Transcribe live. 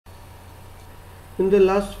In the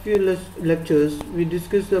last few lectures, we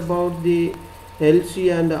discussed about the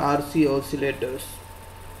LC and RC oscillators.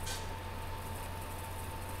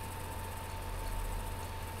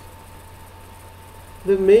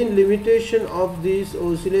 The main limitation of these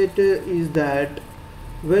oscillator is that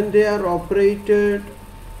when they are operated,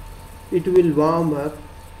 it will warm up.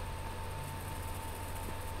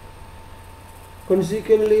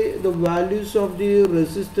 Consequently, the values of the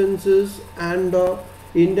resistances and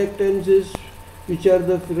inductances, which are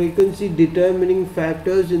the frequency determining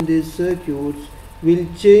factors in these circuits, will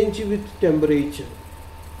change with temperature.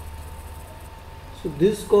 So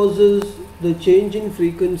this causes the change in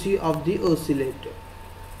frequency of the oscillator.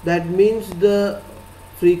 That means the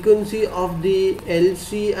frequency of the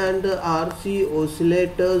LC and the RC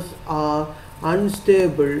oscillators are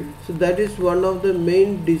unstable. So that is one of the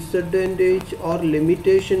main disadvantage or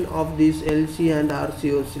limitation of these LC and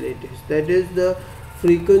RC oscillators. That is, the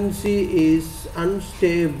frequency is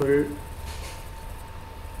unstable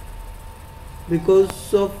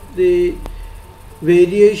because of the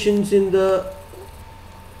variations in the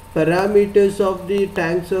parameters of the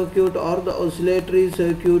tank circuit or the oscillatory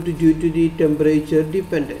circuit due to the temperature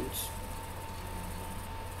dependence.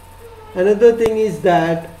 Another thing is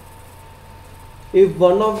that if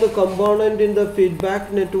one of the component in the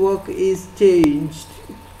feedback network is changed,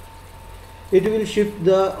 it will shift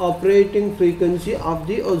the operating frequency of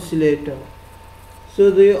the oscillator.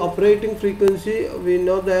 So the operating frequency, we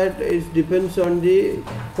know that it depends on the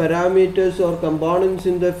parameters or components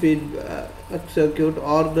in the feedback circuit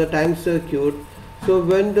or the tank circuit. So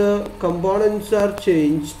when the components are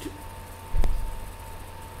changed,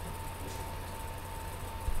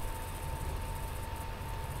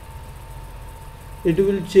 it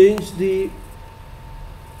will change the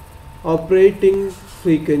operating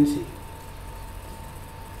frequency.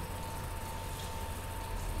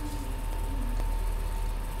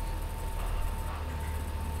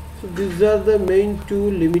 So these are the main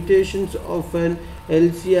two limitations of an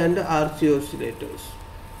LC and RC oscillators.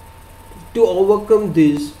 To overcome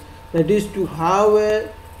this, that is to have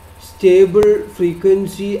a stable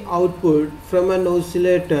frequency output from an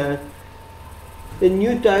oscillator, a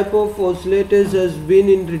new type of oscillators has been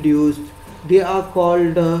introduced. They are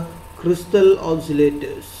called crystal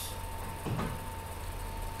oscillators.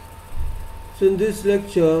 So in this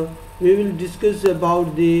lecture, we will discuss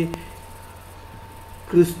about the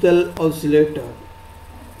crystal oscillator.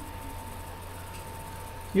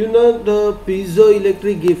 You know the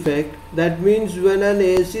piezoelectric effect. That means when an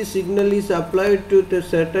AC signal is applied to the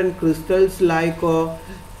certain crystals like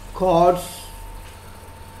quartz,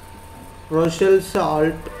 Rochelle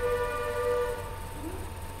salt,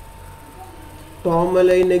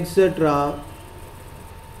 tourmaline, etc.,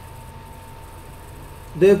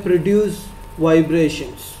 they produce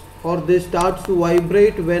vibrations, or they start to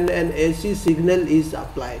vibrate when an AC signal is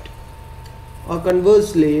applied. Or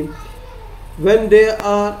conversely, when they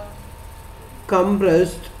are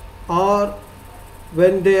compressed or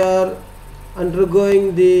when they are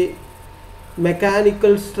undergoing the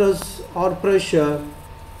mechanical stress or pressure,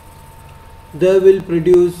 they will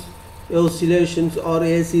produce oscillations or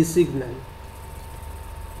AC signal.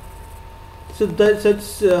 So that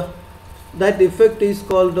effect is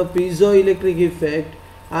called the piezoelectric effect,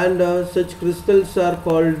 and such crystals are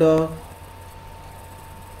called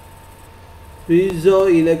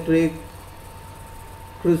piezoelectric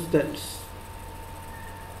crystals.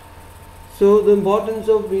 So the importance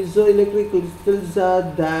of piezoelectric crystals are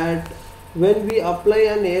that when we apply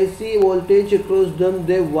an AC voltage across them,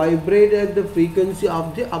 they vibrate at the frequency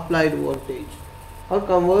of the applied voltage. Or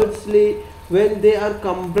conversely, when they are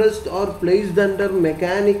compressed or placed under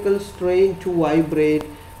mechanical strain to vibrate,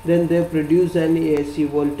 then they produce an AC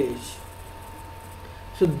voltage.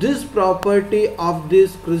 So this property of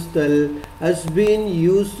this crystal has been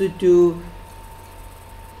used to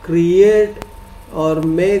create or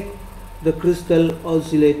make the crystal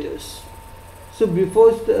oscillators. So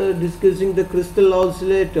before discussing the crystal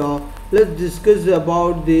oscillator, let's discuss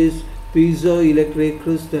about these piezoelectric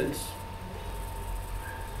crystals.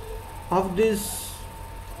 Of these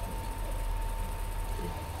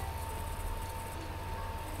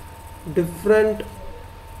different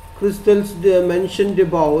crystals they are mentioned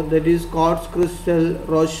above, that is quartz crystal,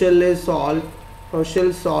 Rochelle salt,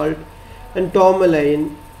 and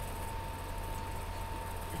tourmaline.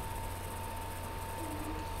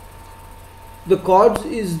 The quartz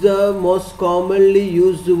is the most commonly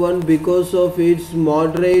used one because of its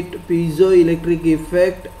moderate piezoelectric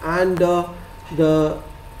effect and the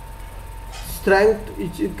strength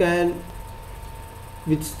which can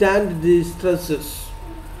withstand the stresses.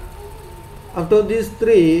 After these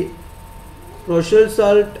three, Rochelle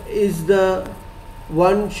salt is the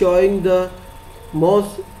one showing the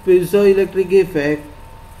most piezoelectric effect,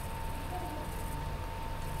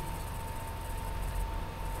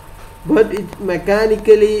 but it's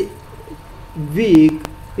mechanically weak.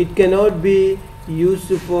 It cannot be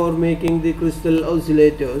used for making the crystal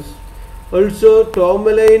oscillators. Also,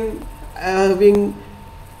 tourmaline having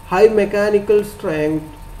high mechanical strength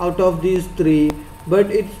out of these three,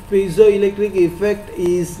 but its piezoelectric effect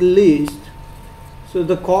is least. So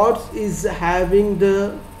the quartz is having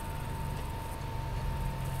the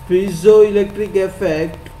piezoelectric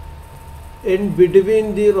effect in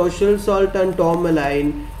between the Rochelle salt and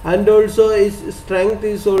tourmaline, and also its strength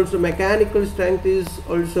is also, mechanical strength is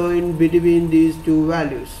also in between these two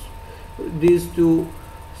values, these two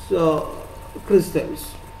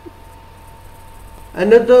crystals.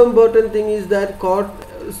 Another important thing is that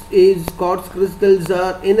quartz crystals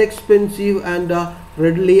are inexpensive and are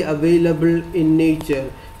readily available in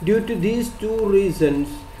nature. Due to these two reasons,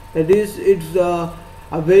 that is, its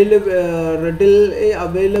readily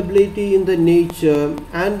availability in the nature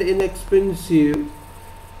and inexpensive,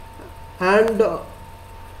 and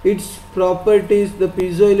its properties, the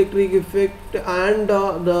piezoelectric effect and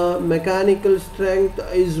the mechanical strength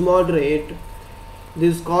is moderate.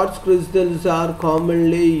 These quartz crystals are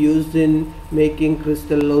commonly used in making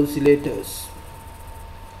crystal oscillators.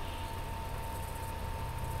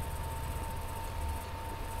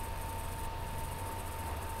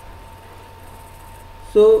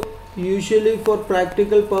 So usually for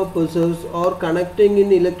practical purposes or connecting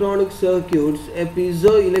in electronic circuits, a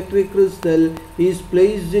piezoelectric crystal is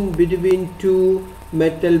placed in between two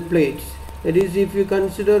metal plates. That is, if you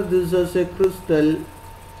consider this as a crystal,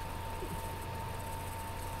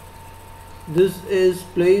 this is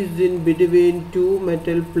placed in between two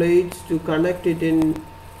metal plates to connect it in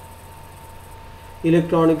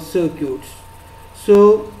electronic circuits.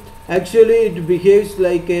 So actually it behaves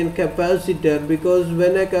like a capacitor, because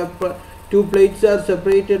when two plates are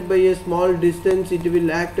separated by a small distance, it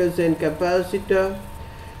will act as a capacitor,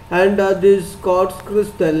 and this quartz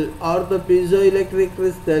crystal or the piezoelectric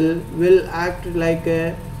crystal will act like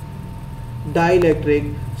a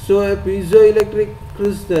dielectric. So a piezoelectric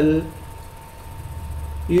crystal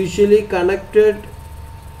usually connected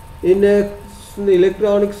in a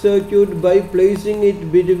electronic circuit by placing it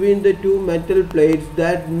between the two metal plates.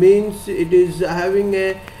 That means it is having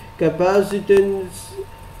a capacitance,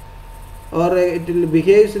 or it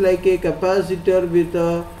behaves like a capacitor with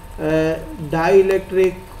a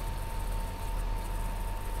dielectric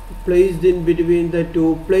placed in between the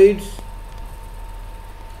two plates,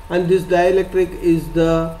 and this dielectric is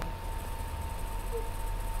the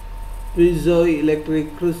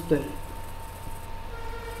piezoelectric crystal.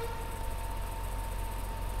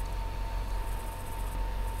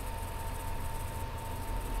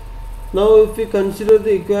 Now if we consider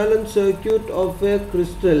the equivalent circuit of a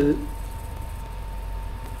crystal,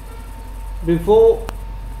 before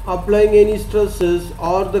applying any stresses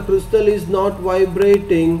or the crystal is not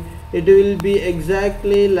vibrating, it will be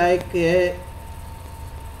exactly like a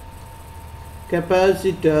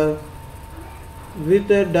capacitor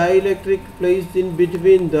with a dielectric placed in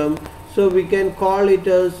between them. So we can call it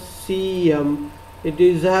as CM. It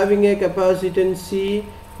is having a capacitance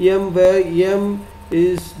CM, where M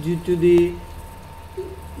is due to the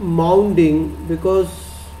mounting, because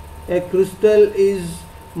a crystal is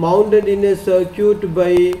mounted in a circuit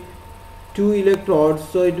by two electrodes,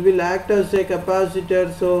 so it will act as a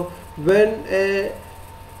capacitor. So when a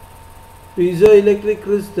piezoelectric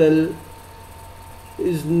crystal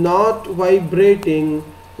is not vibrating,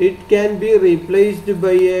 it can be replaced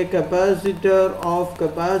by a capacitor of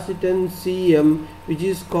capacitance CM, which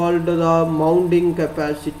is called the mounting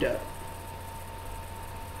capacitor.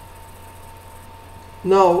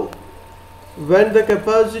 Now when the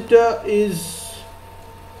capacitor is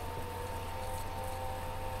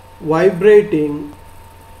vibrating,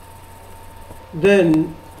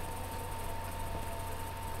 then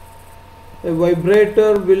a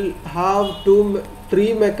vibrator will have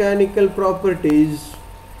three mechanical properties.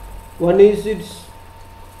 One is its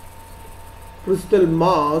crystal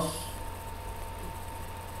mass,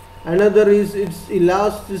 another is its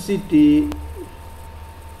elasticity,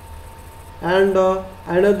 and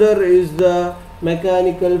another is the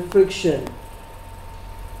mechanical friction.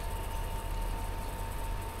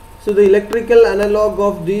 So the electrical analog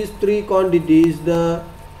of these three quantities, the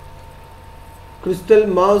crystal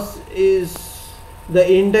mass is the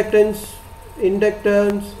inductance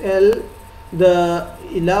L, the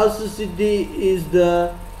elasticity is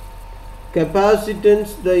the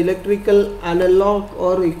capacitance, the electrical analog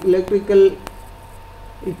or electrical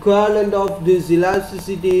equivalent of this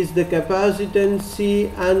elasticity is the capacitance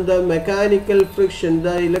C, and the mechanical friction,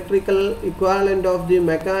 the electrical equivalent of the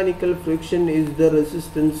mechanical friction, is the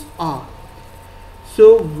resistance R.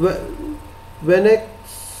 So when a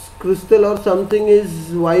crystal or something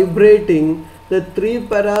is vibrating, the three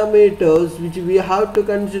parameters which we have to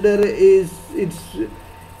consider is its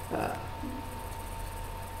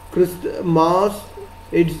mass,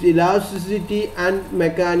 its elasticity, and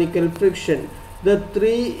mechanical friction. The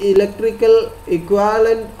three electrical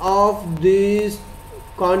equivalent of these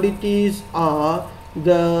quantities are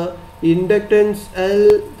the inductance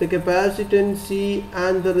L, the capacitance C,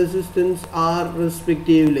 and the resistance R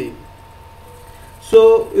respectively.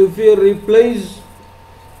 So if you replace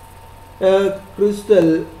a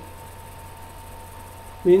crystal,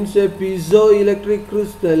 means a piezoelectric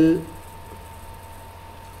crystal,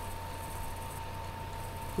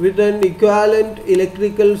 with an equivalent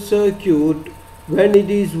electrical circuit, when it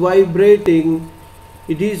is vibrating,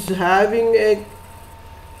 it is having a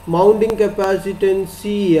mounting capacitance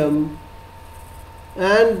Cm,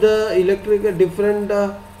 and the electrical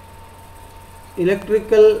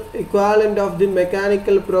equivalent of the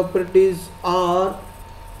mechanical properties are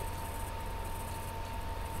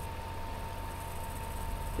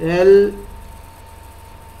L,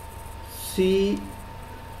 C,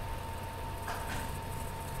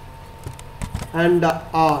 and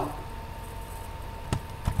R.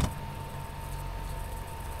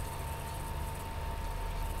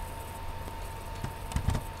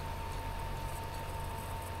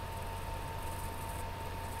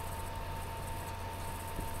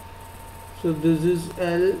 So this is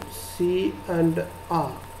L, C, and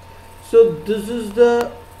R. So this is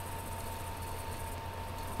the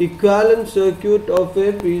equivalent circuit of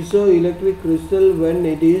a piezoelectric crystal when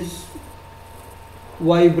it is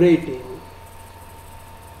vibrating.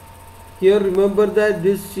 Here remember that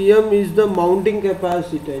this Cm is the mounting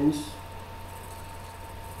capacitance,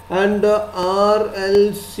 and R,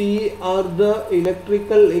 L, C are the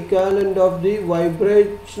electrical equivalent of the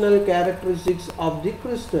vibrational characteristics of the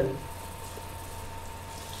crystal.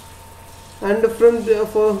 And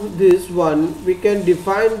for this one, we can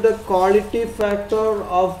define the quality factor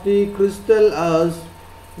of the crystal as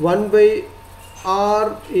 1 by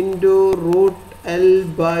R into root L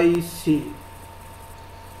by C.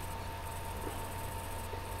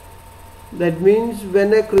 That means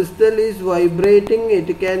when a crystal is vibrating,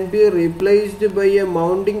 it can be replaced by a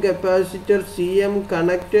mounting capacitor Cm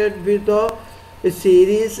connected with a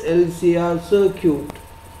series LCR circuit.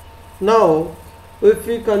 Now, if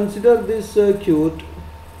we consider this circuit,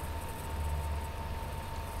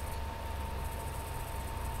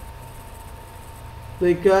 the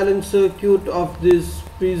equivalent circuit of this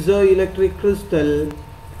piezoelectric crystal,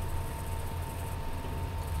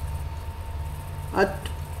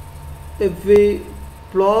 if we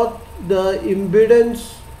plot the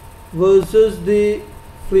impedance versus the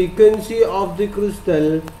frequency of the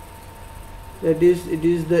crystal, that is, it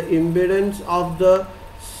is the impedance of the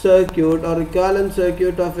circuit or equivalent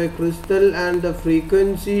circuit of a crystal and the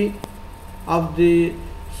frequency of the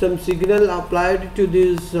some signal applied to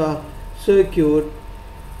this circuit.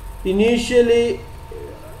 Initially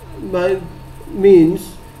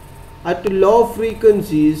means at low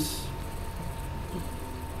frequencies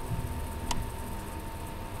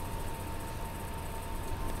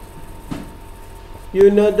you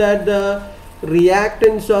know that the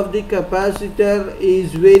reactance of the capacitor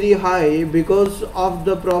is very high because of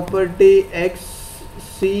the property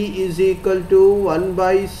Xc is equal to 1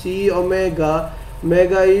 by C omega.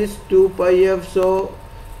 Omega is 2 pi f, so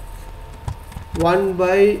 1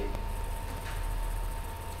 by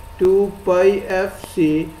 2 pi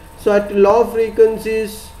fc. So at low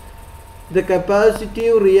frequencies, the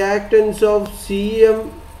capacitive reactance of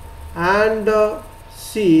Cm and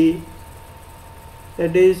C,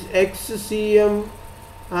 that is XCM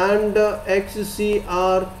and XC,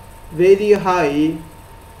 are very high,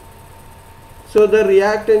 so the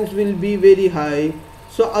reactance will be very high.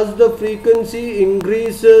 So as the frequency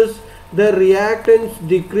increases, the reactance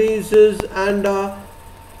decreases and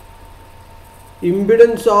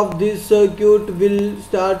impedance of this circuit will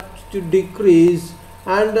start to decrease,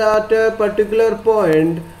 and at a particular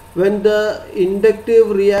point when the inductive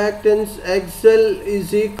reactance XL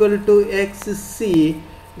is equal to XC,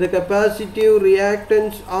 the capacitive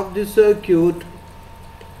reactance of the circuit,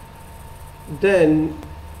 then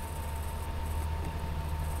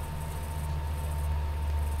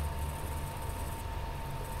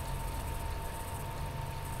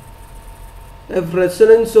if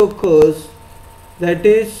resonance occurs, that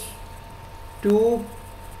is 2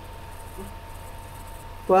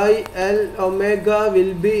 pi L omega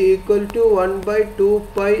will be equal to 1 by 2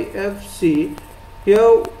 pi fc.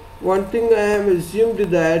 Here one thing I have assumed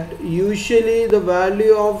that usually the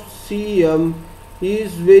value of Cm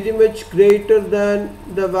is very much greater than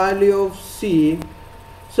the value of C.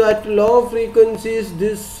 So at low frequencies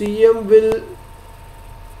this Cm will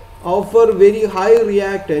offer very high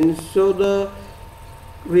reactance. So the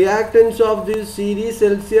reactance of this series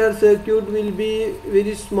LCR circuit will be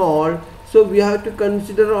very small. So we have to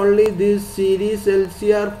consider only this series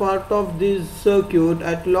LCR part of this circuit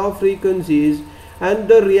at low frequencies, and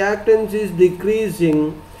the reactance is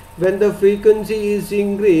decreasing when the frequency is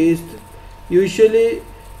increased. Usually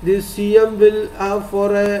this Cm will have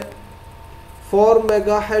for a 4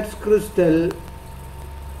 megahertz crystal,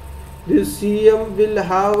 this Cm will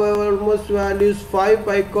have almost values 5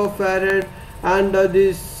 picofarad, and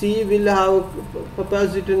this C will have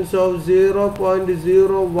capacitance of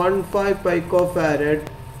 0.015 picofarad.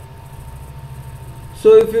 So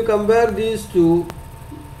if you compare these two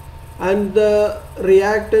and the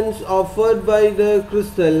reactance offered by the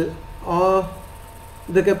crystal or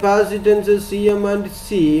the capacitances Cm and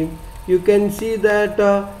C, you can see that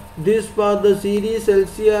this part, the series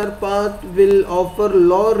LCR part, will offer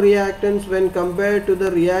low reactance when compared to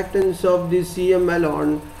the reactance of the Cm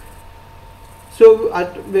alone. So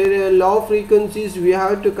at very low frequencies we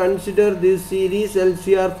have to consider this series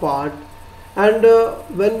LCR part, and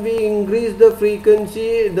when we increase the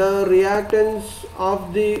frequency, the reactance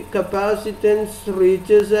of the capacitance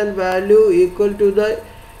reaches a value equal to the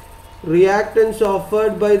reactance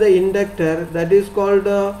offered by the inductor. That is called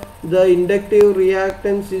the inductive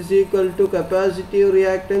reactance is equal to capacitive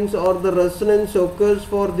reactance, or the resonance occurs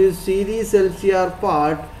for this series LCR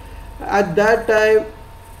part. At that time,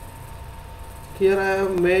 here I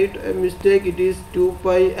have made a mistake, it is 2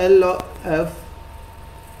 pi L f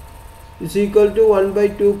is equal to 1 by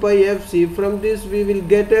 2 pi fc. From this we will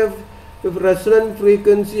get a resonant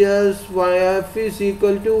frequency as f is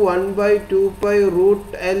equal to 1 by 2 pi root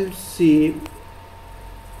Lc.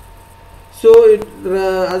 So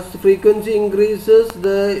as frequency increases,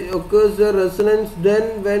 the occurs the resonance.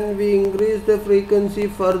 Then when we increase the frequency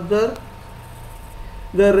further,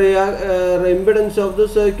 the impedance of the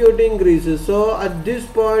circuit increases. So at this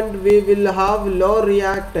point we will have low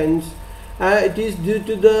reactance. It is due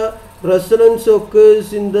to the resonance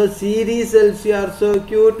occurs in the series LCR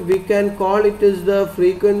circuit. We can call it as the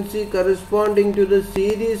frequency corresponding to the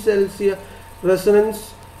series LCR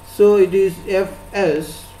resonance. So it is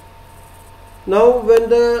Fs. Now when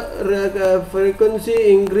the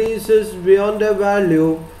frequency increases beyond a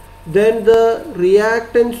value, then the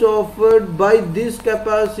reactance offered by this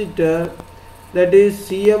capacitor, that is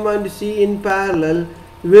Cm and C in parallel,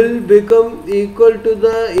 will become equal to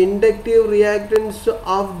the inductive reactance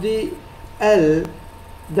of the L.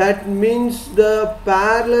 That means the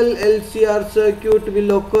parallel LCR circuit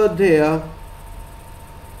will occur there,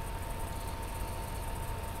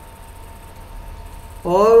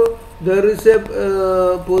 or there is a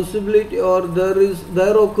possibility, or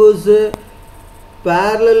there occurs a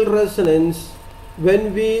parallel resonance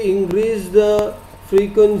when we increase the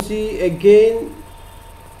frequency again,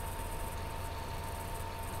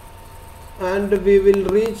 and we will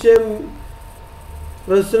reach a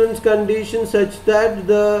resonance condition such that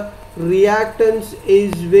the reactance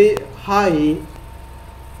is very high.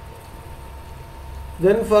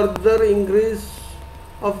 Then further increase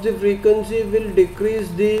of the frequency will decrease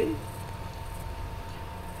the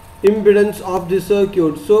impedance of the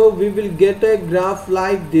circuit. So we will get a graph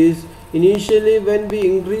like this. Initially when we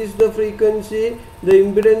increase the frequency, the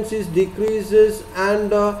impedance is decreases,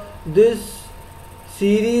 and this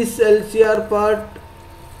series LCR part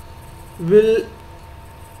will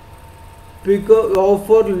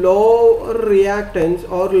offer lower reactance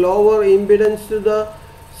or lower impedance to the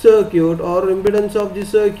circuit, or impedance of the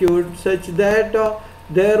circuit, such that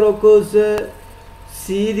there occurs a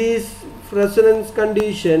series resonance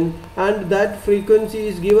condition, and that frequency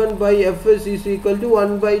is given by Fs is equal to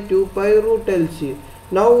 1 by 2 pi root Lc.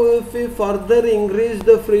 Now if we further increase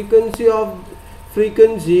the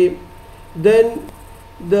frequency, then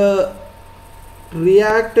the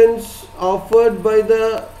reactance offered by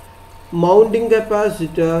the mounting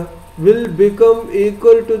capacitor will become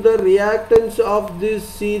equal to the reactance of this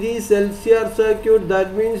series LCR circuit.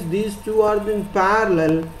 That means these two are in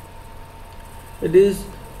parallel. It is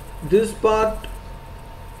this part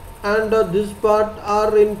and this part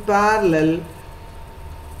are in parallel.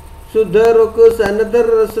 So there occurs another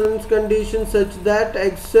resonance condition such that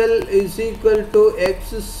XL is equal to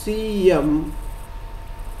XCM.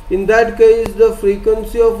 In that case, the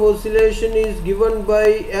frequency of oscillation is given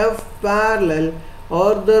by F parallel,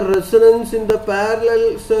 or the resonance in the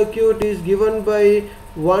parallel circuit is given by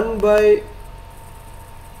 1 by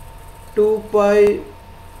 2 pi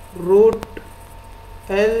root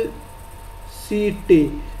L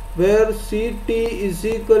CT, where CT is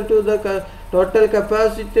equal to the total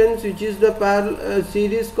capacitance, which is the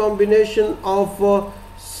series combination of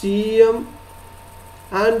Cm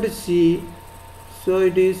and C. So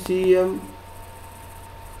it is Cm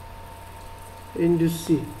into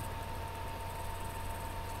C.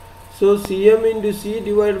 So Cm into C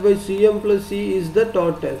divided by Cm plus C is the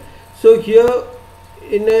total. So here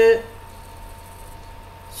in a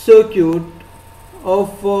circuit of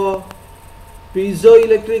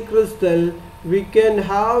piezoelectric crystal, we can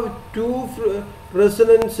have two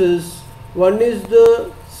resonances. One is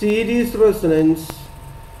the series resonance,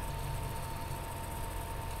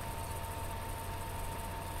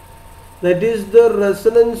 that is the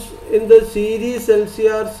resonance in the series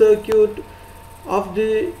LCR circuit of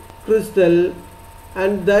the crystal,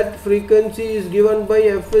 and that frequency is given by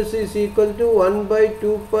Fs is equal to 1 by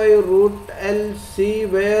 2 pi root LC,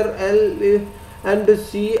 where L and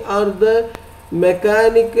C are the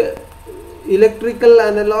electrical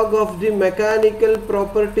analog of the mechanical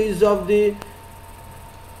properties of the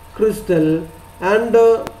crystal. And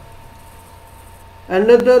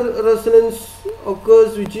another resonance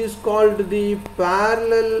occurs which is called the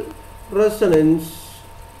parallel resonance,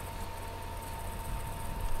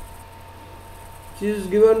 which is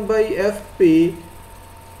given by Fp,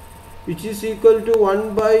 which is equal to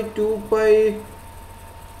 1 by 2 pi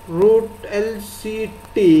root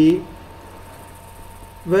LCT,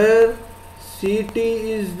 where Ct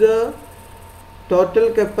is the total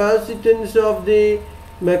capacitance of the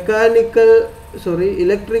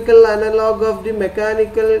electrical analog of the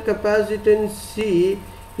mechanical capacitance C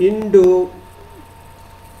into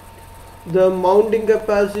the mounting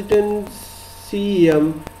capacitance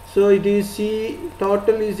Cm. So it is C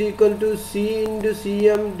total is equal to C into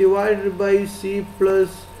Cm divided by C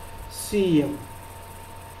plus Cm.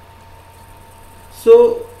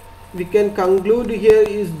 So we can conclude here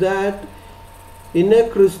is that in a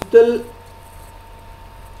crystal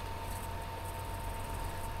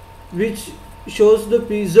which shows the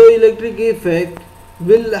piezoelectric effect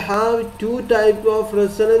will have two types of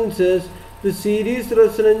resonances, the series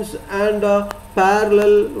resonance and a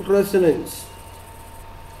parallel resonance.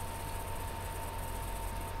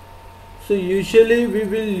 So usually we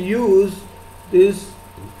will use this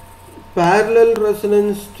parallel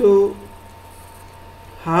resonance to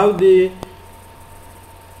have the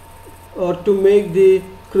or to make the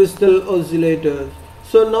crystal oscillators.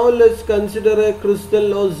 So now let's consider a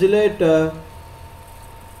crystal oscillator.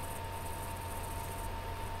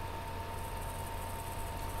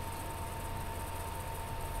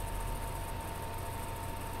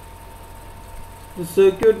 The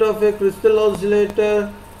circuit of a crystal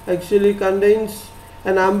oscillator actually contains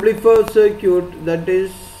an amplifier circuit, that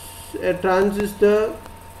is a transistor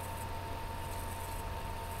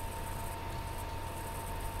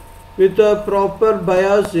with a proper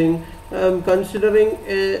biasing. Considering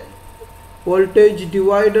a voltage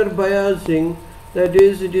divider biasing, that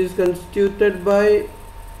is, it is constituted by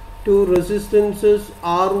two resistances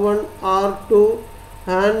R1, R2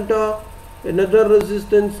 and another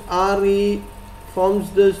resistance RE forms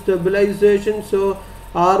the stabilization. So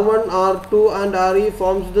R1, R2 and RE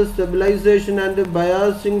forms the stabilization and the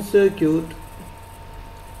biasing circuit.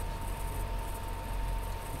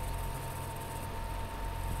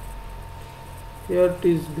 Here it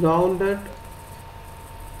is grounded,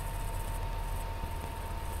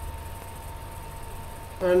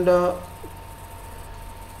 and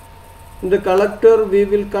in the collector we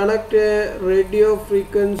will connect a radio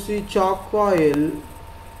frequency chalk coil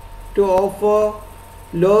to offer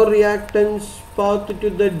low reactance path to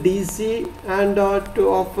the DC and to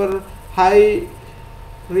offer high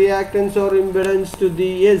reactance or impedance to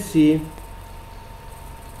the AC.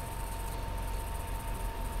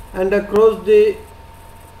 And across the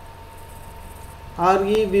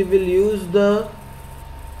RE we will use the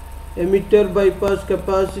emitter bypass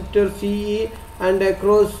capacitor CE, and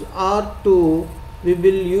across R2 we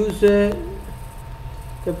will use a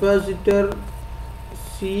capacitor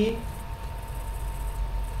C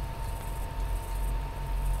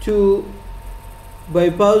to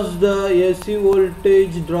bypass the AC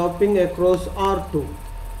voltage dropping across R2.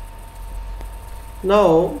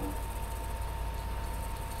 Now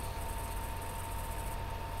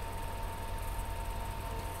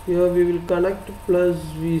here we will connect plus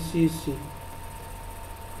VCC.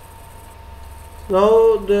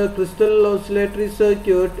 Now the crystal oscillatory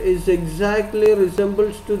circuit is exactly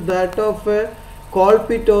resembles to that of a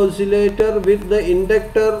Colpit oscillator with the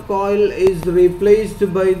inductor coil is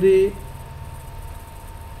replaced by the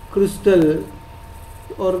crystal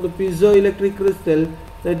or the piezoelectric crystal.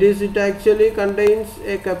 That is, it actually contains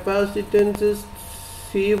a capacitance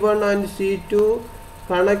C1 and C2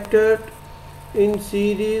 connected in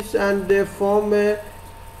series, and they form a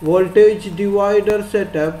voltage divider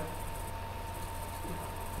setup.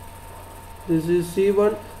 This is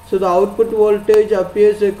C1. So the output voltage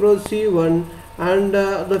appears across C1, and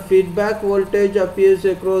the feedback voltage appears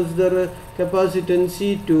across the capacitance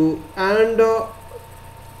C2, and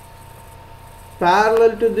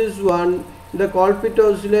parallel to this one, the Colpit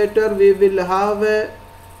oscillator, we will have an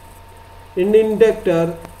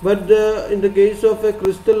inductor, but in the case of a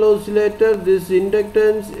crystal oscillator, this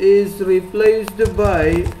inductance is replaced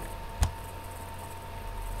by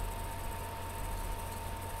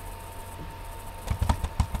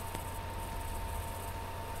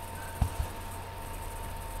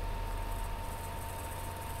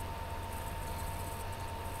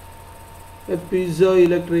a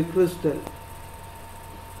piezoelectric crystal.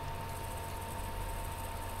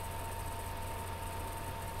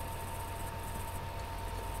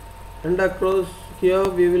 And across here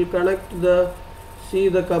we will connect the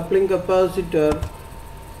coupling capacitor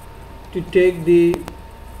to take the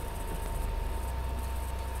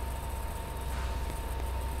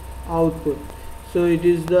output. So it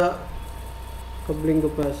is the coupling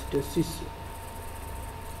capacitor CC.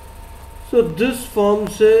 So this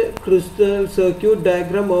forms a crystal circuit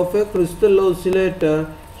diagram of a crystal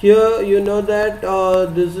oscillator. Here you know that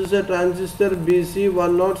this is a transistor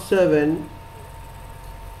BC107.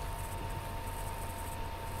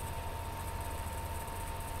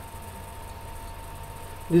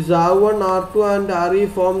 This R1, R2 and RE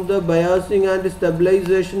form the biasing and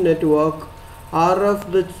stabilization network. RF,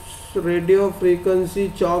 the radio frequency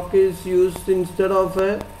choke, is used instead of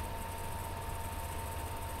a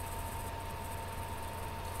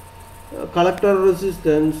collector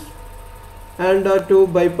resistance, and to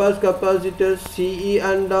bypass capacitors CE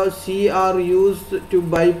and C are used to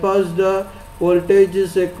bypass the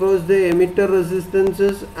voltages across the emitter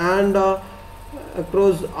resistances and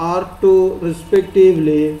across R2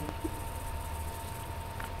 respectively,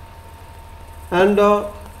 and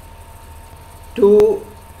two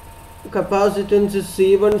capacitances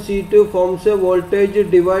C1, C2 forms a voltage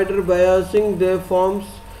divider biasing. They forms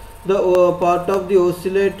the part of the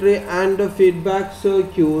oscillatory and the feedback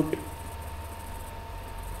circuit,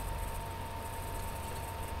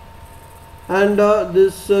 and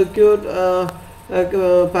this circuit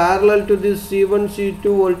parallel to this C1, C2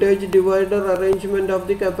 voltage divider arrangement of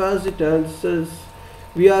the capacitors,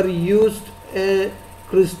 we are used a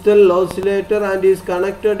crystal oscillator and is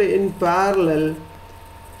connected in parallel.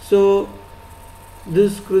 So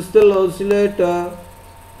this crystal oscillator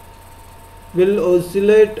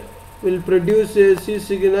will produce AC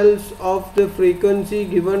signals of the frequency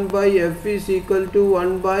given by F is equal to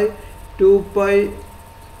 1 by 2 pi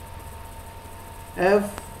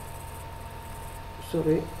F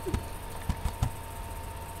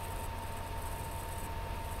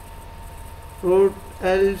root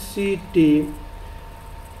LCT.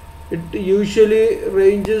 It usually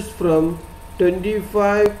ranges from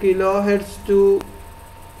 25 kilohertz to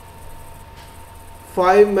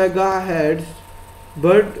 5 megahertz,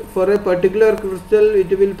 but for a particular crystal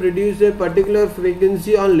it will produce a particular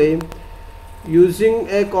frequency only. Using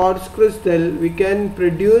a quartz crystal, we can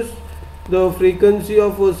produce the frequency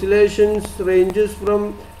of oscillations ranges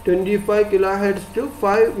from 25 kilohertz to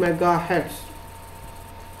 5 megahertz.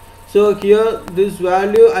 So here this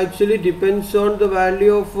value actually depends on the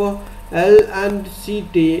value of L and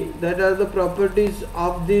CT, that are the properties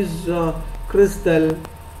of this crystal,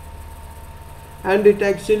 and it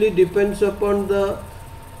actually depends upon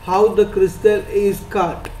how the crystal is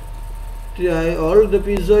cut. All the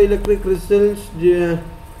piezoelectric crystals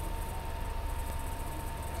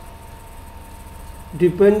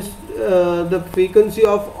depends the frequency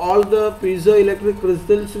of all the piezoelectric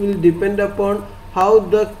crystals will depend upon how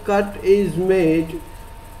the cut is made,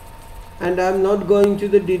 and I am not going to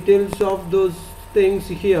the details of those things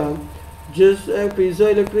here. Just a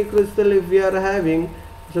piezoelectric crystal, if we are having,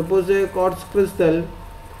 suppose a quartz crystal,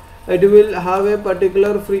 it will have a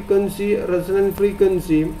particular frequency, resonant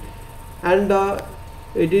frequency, and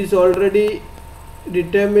it is already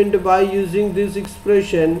determined by using this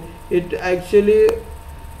expression. It actually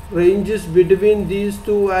ranges between these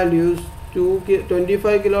two values,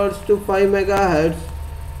 25 kilohertz to 5 megahertz.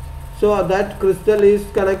 So that crystal is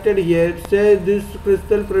connected here. Say this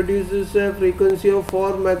crystal produces a frequency of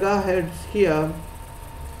 4 megahertz here.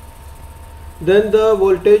 Then the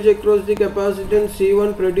voltage across the capacitance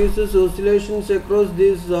C1 produces oscillations across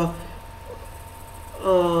this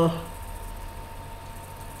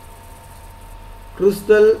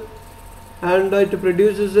crystal, and it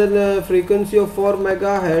produces a frequency of 4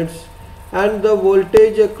 megahertz, and the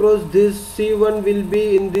voltage across this C1 will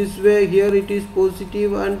be in this way. Here it is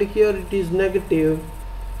positive and here it is negative.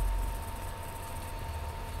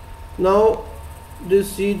 Now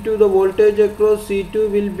this C2, the voltage across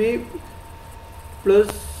C2 will be plus,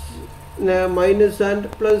 minus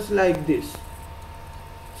and plus, like this.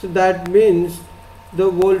 So that means the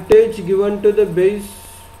voltage given to the base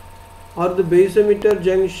or the base emitter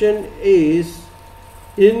junction is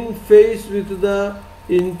in phase with the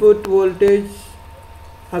input voltage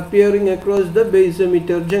appearing across the base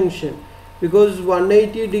emitter junction, because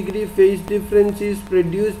 180-degree phase difference is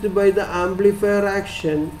produced by the amplifier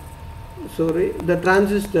action, the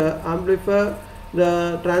transistor amplifier,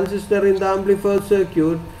 the transistor in the amplifier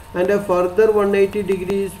circuit, and a further 180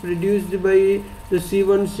 degrees produced by the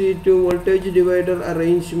C1 C2 voltage divider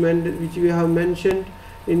arrangement, which we have mentioned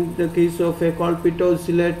in the case of a Colpite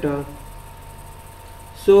oscillator.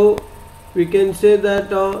 So we can say that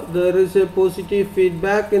there is a positive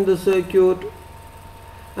feedback in the circuit,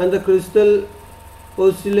 and the crystal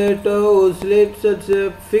oscillator oscillates at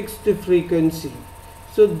a fixed frequency.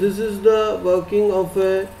 So this is the working of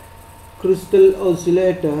a crystal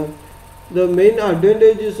oscillator. The main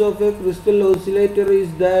advantages of a crystal oscillator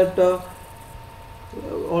is that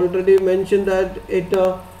already mentioned that it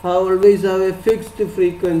always have a fixed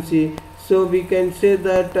frequency. So we can say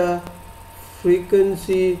that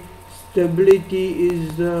frequency stability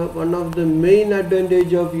is one of the main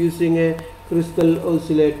advantage of using a crystal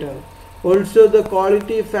oscillator. Also, the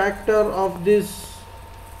quality factor of this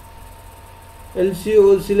LC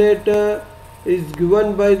oscillator is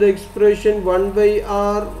given by the expression 1 by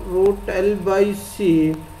R root L by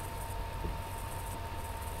C.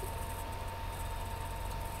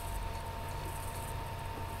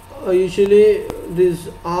 Usually this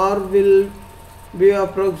R will be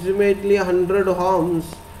approximately 100 ohms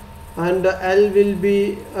and L will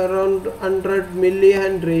be around 100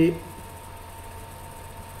 millihenry,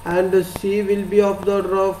 and C will be of the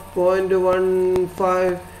order of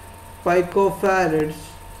 0.15 picofarads.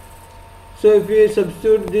 So if we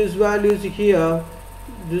substitute these values here,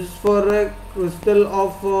 this is for a crystal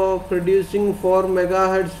of producing 4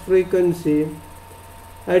 megahertz frequency,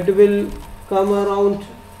 it will come around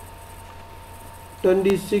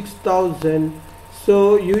 26,000.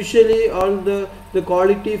 So usually all the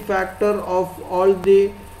quality factor of all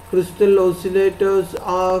the crystal oscillators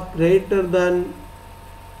are greater than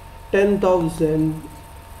 10,000.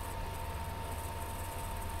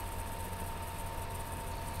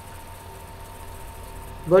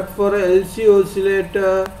 But for a LC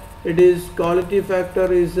oscillator, it is quality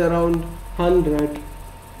factor is around 100.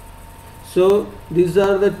 So these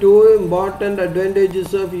are the two important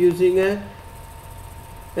advantages of using a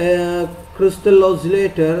crystal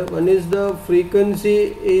oscillator. One is the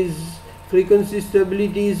frequency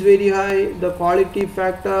stability is very high, the quality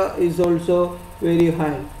factor is also very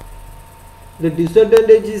high. The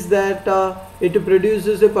disadvantage is that it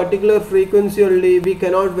produces a particular frequency only. We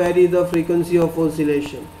cannot vary the frequency of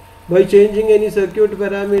oscillation. By changing any circuit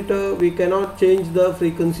parameter, we cannot change the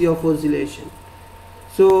frequency of oscillation.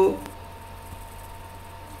 So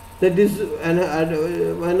that is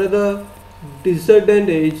another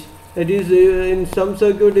disadvantage. That is, in some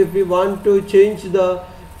circuit, if we want to change the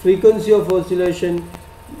frequency of oscillation,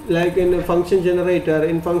 like in a function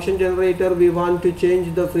generator, we want to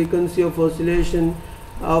change the frequency of oscillation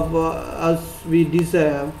of as we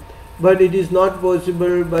desire, but it is not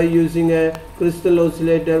possible by using a crystal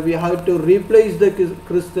oscillator. We have to replace the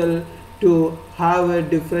crystal to have a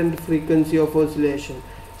different frequency of oscillation.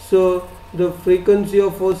 So the frequency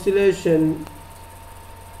of oscillation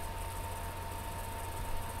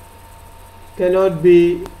cannot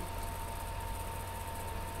be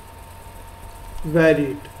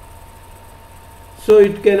varied. So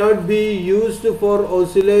it cannot be used for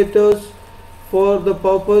oscillators for the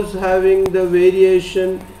purpose having the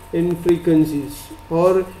variation in frequencies.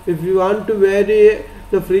 Or if you want to vary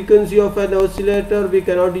the frequency of an oscillator, we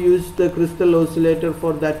cannot use the crystal oscillator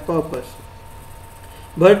for that purpose.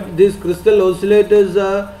 But these crystal oscillators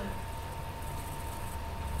are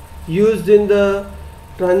used in the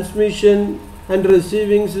transmission and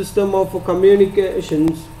receiving system of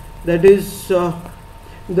communications, that is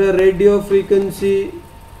the radio frequency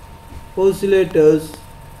oscillators,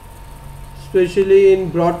 especially in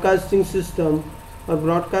broadcasting system. A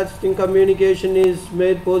broadcasting communication is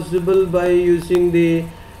made possible by using the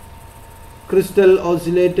crystal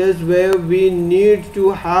oscillators where we need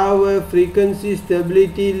to have a frequency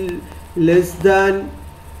stability less than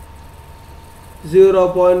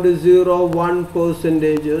 0.01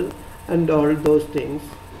 percentage and all those things.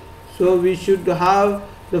 So we should have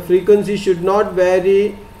the frequency should not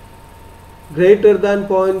vary greater than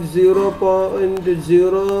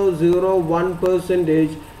 0.001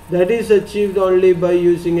 percentage. That is achieved only by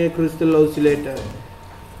using a crystal oscillator.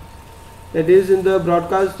 That is in the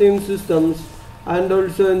broadcasting systems and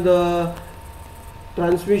also in the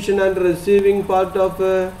transmission and receiving part of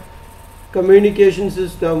a communication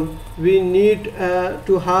system. We need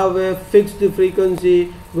to have a fixed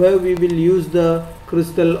frequency where we will use the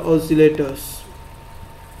crystal oscillators.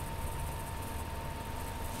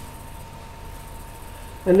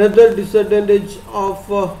 Another disadvantage of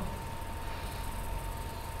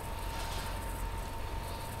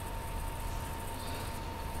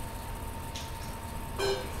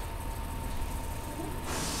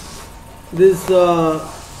this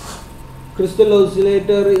crystal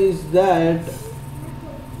oscillator is that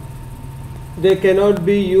they cannot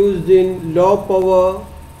be used in low power,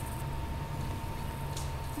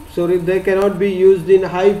 they cannot be used in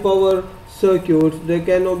high power circuits. They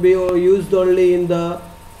cannot be used only in the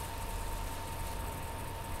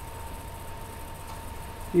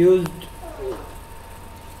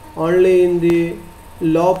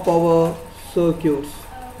low power circuits.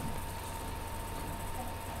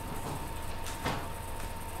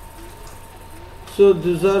 So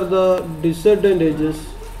these are the disadvantages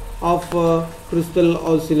of crystal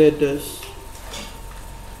oscillators.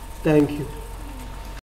 Thank you.